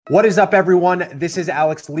What is up, everyone? This is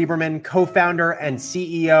Alex Lieberman, co-founder and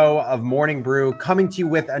CEO of Morning Brew, coming to you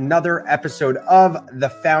with another episode of The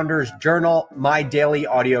Founder's Journal, my daily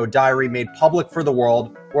audio diary made public for the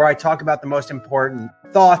world, where I talk about the most important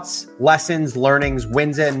thoughts, lessons, learnings,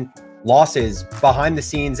 wins, and losses behind the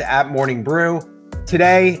scenes at Morning Brew.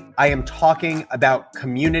 Today, I am talking about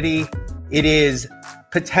community. It is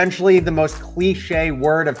potentially the most cliche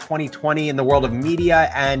word of 2020 in the world of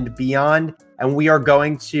media and beyond. And we are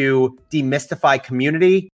going to demystify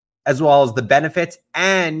community, as well as the benefits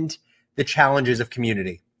and the challenges of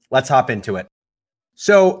community. Let's hop into it.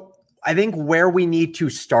 So I think where we need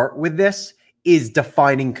to start with this is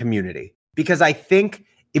defining community. Because I think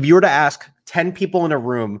if you were to ask 10 people in a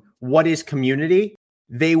room, what is community?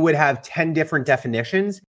 They would have 10 different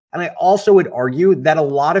definitions. And I also would argue that a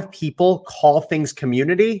lot of people call things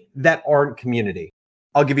community that aren't community.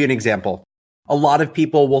 I'll give you an example. A lot of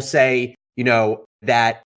people will say,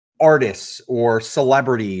 that artists or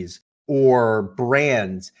celebrities or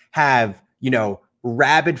brands have,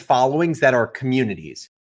 rabid followings that are communities.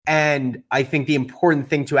 And I think the important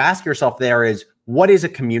thing to ask yourself there is, what is a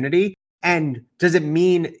community? And does it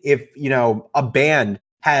mean if, a band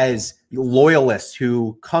has loyalists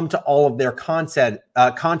who come to all of their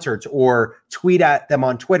concerts or tweet at them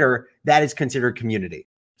on Twitter, that is considered community?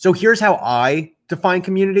 So here's how I define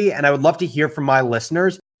community. And I would love to hear from my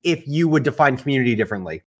listeners if you would define community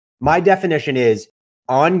differently. My definition is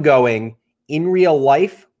ongoing, in real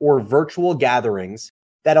life or virtual gatherings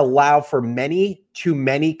that allow for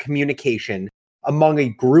many-to-many communication among a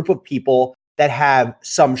group of people that have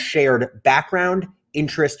some shared background,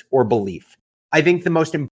 interest, or belief. I think the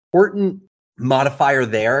most important modifier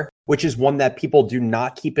there, which is one that people do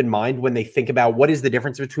not keep in mind when they think about what is the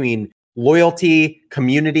difference between loyalty,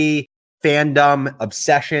 community, fandom,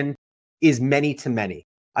 obsession, is many to many.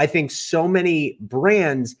 I think so many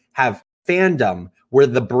brands have fandom where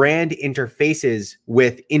the brand interfaces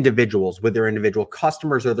with individuals, with their individual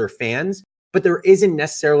customers or their fans, but there isn't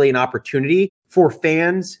necessarily an opportunity for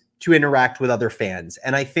fans to interact with other fans.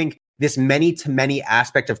 And I think this many to many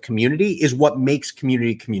aspect of community is what makes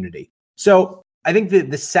community community. So I think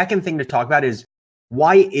the second thing to talk about is,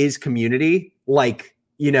 why is community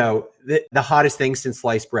the hottest thing since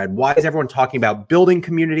sliced bread? Why is everyone talking about building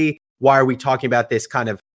community? Why are we talking about this kind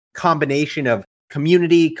of combination of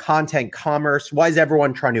community, content, commerce? Why is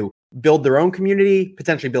everyone trying to build their own community,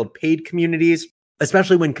 potentially build paid communities,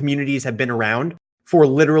 especially when communities have been around for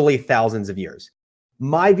literally thousands of years?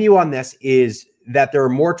 My view on this is that there are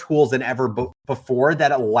more tools than ever before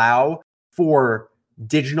that allow for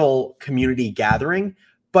digital community gathering,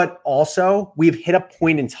 but also we've hit a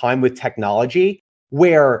point in time with technology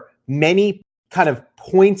where many kind of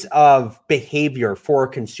points of behavior for a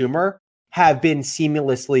consumer have been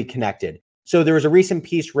seamlessly connected. So there was a recent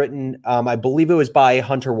piece written, I believe it was by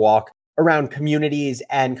Hunter Walk, around communities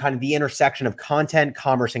and kind of the intersection of content,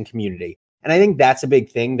 commerce, and community. And I think that's a big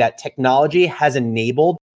thing, that technology has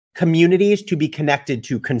enabled communities to be connected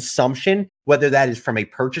to consumption, whether that is from a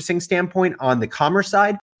purchasing standpoint on the commerce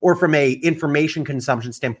side or from a information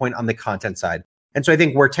consumption standpoint on the content side. And so I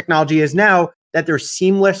think where technology is now, that there's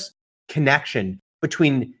seamless connection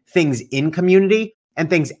between things in community and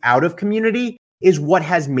things out of community is what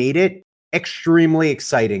has made it extremely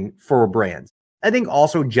exciting for brands. I think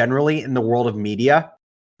also generally in the world of media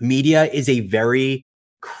is a very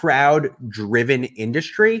crowd-driven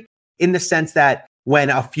industry in the sense that when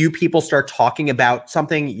a few people start talking about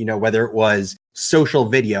something, whether it was social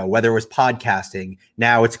video, whether it was podcasting,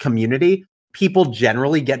 now it's community, people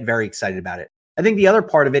generally get very excited about it. I think the other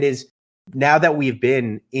part of it is, now that we've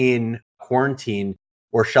been in quarantine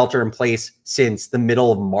or shelter in place since the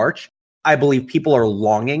middle of March, I believe people are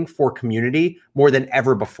longing for community more than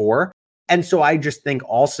ever before. And so I just think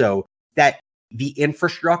also that the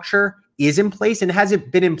infrastructure is in place and has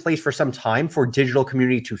been in place for some time for digital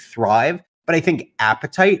community to thrive. But I think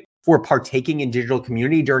appetite for partaking in digital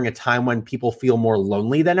community during a time when people feel more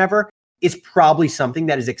lonely than ever is probably something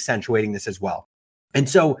that is accentuating this as well. And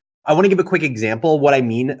so I want to give a quick example what I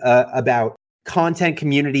mean about content,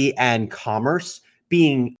 community, and commerce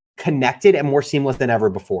being connected and more seamless than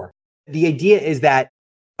ever before. The idea is that,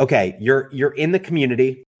 okay, you're in the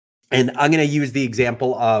community, and I'm going to use the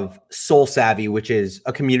example of Soul Savvy, which is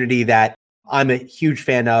a community that I'm a huge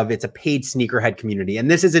fan of. It's a paid sneakerhead community.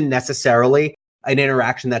 And this isn't necessarily an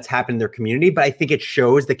interaction that's happened in their community, but I think it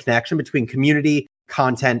shows the connection between community,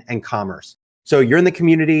 content, and commerce. So you're in the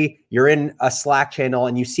community, you're in a Slack channel,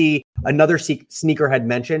 and you see another sneakerhead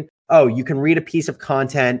mention, oh, you can read a piece of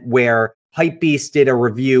content where Hypebeast did a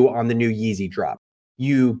review on the new Yeezy drop.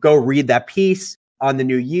 You go read that piece. on the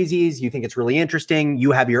new Yeezys, you think it's really interesting,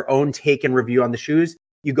 you have your own take and review on the shoes,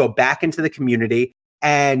 you go back into the community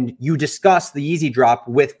and you discuss the Yeezy drop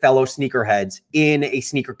with fellow sneakerheads in a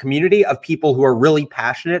sneaker community of people who are really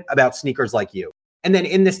passionate about sneakers like you. And then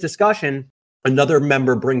in this discussion, another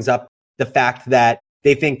member brings up the fact that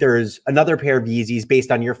they think there's another pair of Yeezys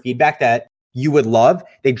based on your feedback that you would love.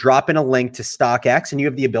 They drop in a link to StockX and you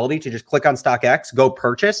have the ability to just click on StockX, go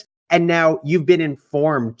purchase. And now you've been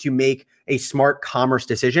informed to make a smart commerce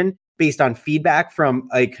decision based on feedback from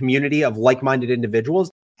a community of like-minded individuals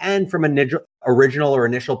and from an original or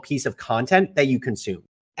initial piece of content that you consume.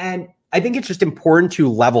 And I think it's just important to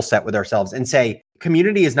level set with ourselves and say,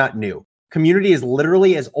 community is not new. Community is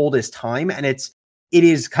literally as old as time. And it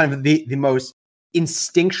is kind of the most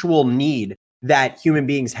instinctual need that human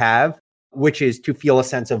beings have, which is to feel a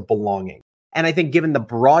sense of belonging. And I think given the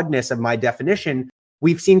broadness of my definition,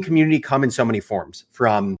 we've seen community come in so many forms,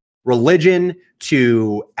 from religion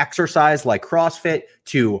to exercise like CrossFit,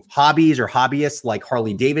 to hobbies or hobbyists like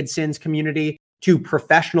Harley Davidson's community, to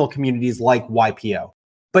professional communities like YPO.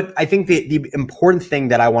 But I think the important thing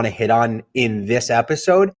that I want to hit on in this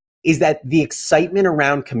episode is that the excitement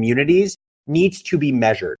around communities needs to be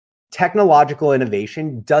measured. Technological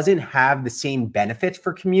innovation doesn't have the same benefits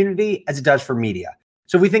for community as it does for media.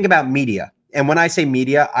 So if we think about media, and when I say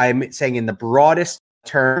media, I'm saying in the broadest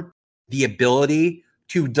term, the ability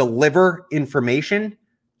to deliver information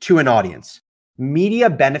to an audience. Media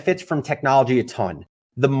benefits from technology a ton.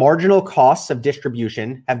 The marginal costs of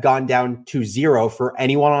distribution have gone down to zero for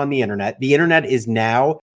anyone on the internet. The internet is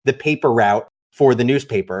now the paper route for the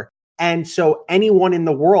newspaper. And so anyone in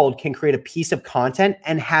the world can create a piece of content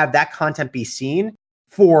and have that content be seen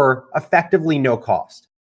for effectively no cost.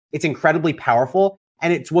 It's incredibly powerful.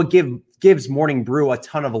 And it's what gives Morning Brew a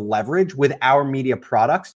ton of leverage with our media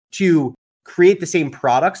products to create the same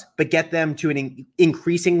products, but get them to an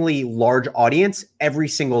increasingly large audience every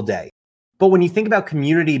single day. But when you think about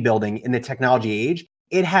community building in the technology age,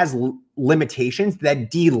 it has limitations that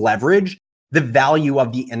deleverage the value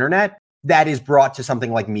of the internet that is brought to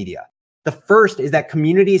something like media. The first is that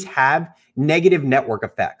communities have negative network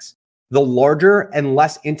effects. The larger and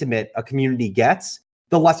less intimate a community gets,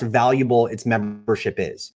 the less valuable its membership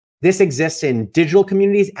is. This exists in digital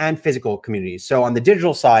communities and physical communities. So on the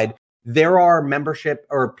digital side, there are membership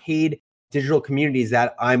or paid digital communities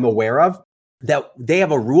that I'm aware of that they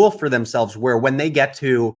have a rule for themselves where when they get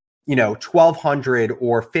to 1,200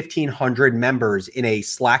 or 1,500 members in a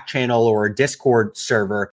Slack channel or a Discord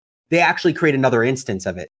server, they actually create another instance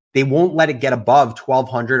of it. They won't let it get above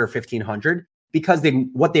 1,200 or 1,500 because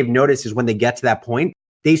what they've noticed is when they get to that point,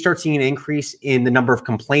 they start seeing an increase in the number of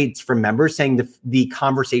complaints from members saying the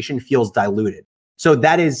conversation feels diluted. So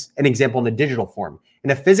that is an example in a digital form.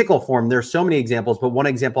 In a physical form, there's so many examples, but one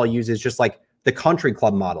example I use is just like the country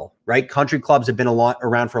club model, right? Country clubs have been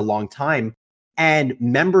around for a long time, and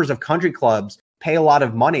members of country clubs pay a lot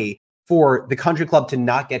of money for the country club to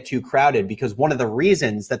not get too crowded, because one of the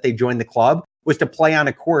reasons that they joined the club was to play on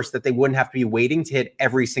a course that they wouldn't have to be waiting to hit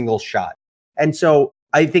every single shot. And so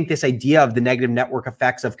I think this idea of the negative network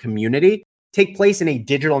effects of community take place in a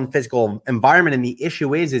digital and physical environment. And the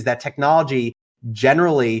issue is that technology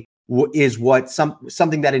generally is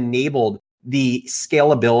something that enabled the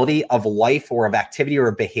scalability of life or of activity or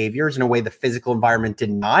of behaviors in a way the physical environment did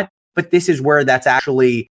not. But this is where that's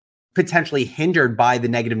actually potentially hindered by the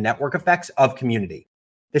negative network effects of community.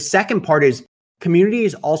 The second part is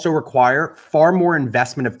communities also require far more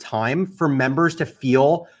investment of time for members to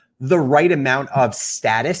feel the right amount of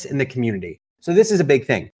status in the community. So this is a big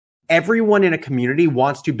thing. Everyone in a community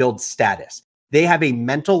wants to build status. They have a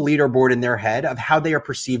mental leaderboard in their head of how they are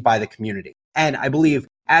perceived by the community. And I believe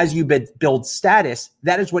as you build status,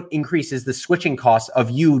 that is what increases the switching costs of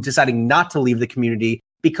you deciding not to leave the community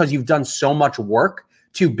because you've done so much work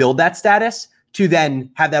to build that status to then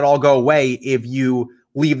have that all go away if you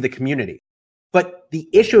leave the community. But the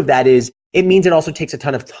issue of that is it means it also takes a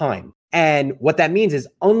ton of time. And what that means is,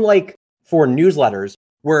 unlike for newsletters,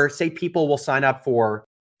 where say people will sign up for,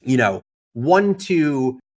 1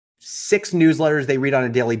 to 6 newsletters they read on a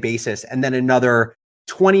daily basis, and then another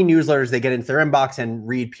 20 newsletters they get into their inbox and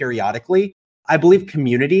read periodically. I believe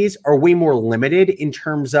communities are way more limited in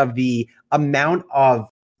terms of the amount of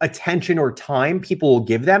attention or time people will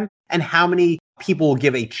give them and how many people will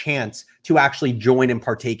give a chance to actually join and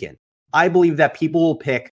partake in. I believe that people will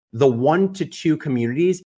pick the 1 to 2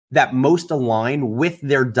 communities that most align with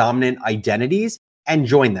their dominant identities and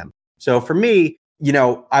join them. So for me,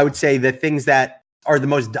 I would say the things that are the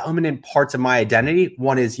most dominant parts of my identity,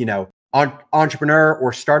 one is, entrepreneur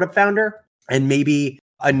or startup founder, and maybe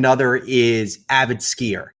another is avid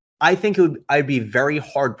skier. I think I'd be very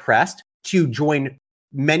hard pressed to join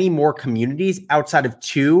many more communities outside of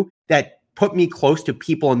two that put me close to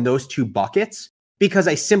people in those two buckets, because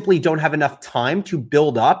I simply don't have enough time to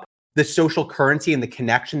build up the social currency and the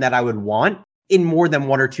connection that I would want in more than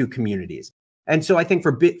one or two communities. And so I think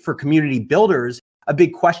for community builders, a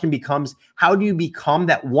big question becomes, how do you become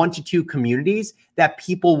that 1 to 2 communities that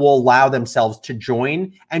people will allow themselves to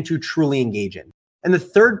join and to truly engage in? And the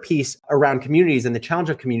third piece around communities and the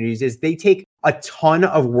challenge of communities is they take a ton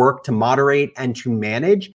of work to moderate and to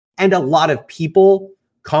manage. And a lot of people,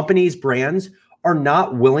 companies, brands are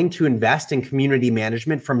not willing to invest in community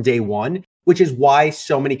management from day one, which is why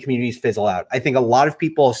so many communities fizzle out. I think a lot of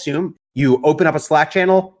people assume you open up a Slack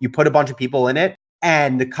channel, you put a bunch of people in it,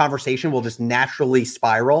 and the conversation will just naturally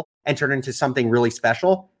spiral and turn into something really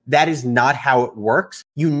special. That is not how it works.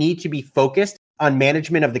 You need to be focused on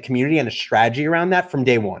management of the community and a strategy around that from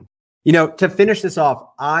day one. To finish this off,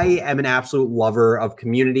 I am an absolute lover of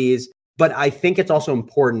communities, but I think it's also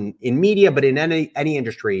important in media, but in any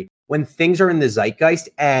industry, when things are in the zeitgeist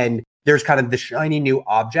and there's kind of the shiny new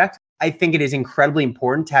object, I think it is incredibly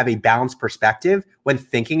important to have a balanced perspective when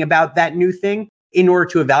thinking about that new thing in order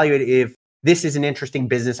to evaluate if this is an interesting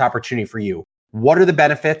business opportunity for you. What are the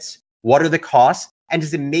benefits? What are the costs? And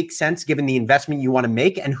does it make sense given the investment you want to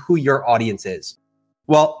make and who your audience is?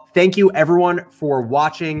 Well, thank you everyone for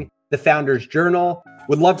watching The Founders Journal.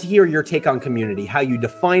 Would love to hear your take on community, how you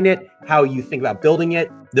define it, how you think about building it,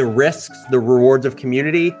 the risks, the rewards of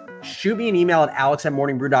community. Shoot me an email at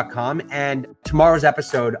alex@morningbrew.com. And tomorrow's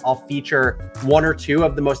episode, I'll feature 1 or 2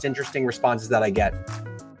 of the most interesting responses that I get.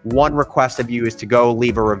 One request of you is to go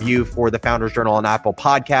leave a review for The Founders Journal on Apple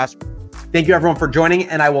Podcasts. Thank you everyone for joining,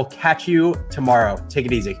 and I will catch you tomorrow. Take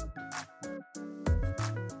it easy.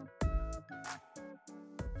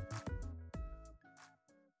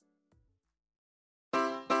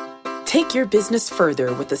 Take your business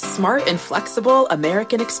further with the smart and flexible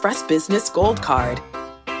American Express Business Gold Card.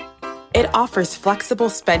 It offers flexible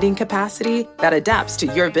spending capacity that adapts to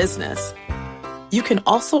your business. You can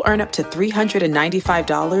also earn up to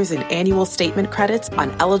 $395 in annual statement credits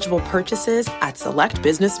on eligible purchases at select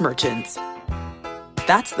business merchants.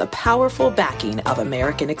 That's the powerful backing of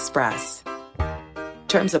American Express.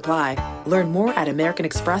 Terms apply. Learn more at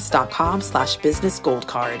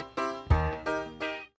americanexpress.com/businessgoldcard.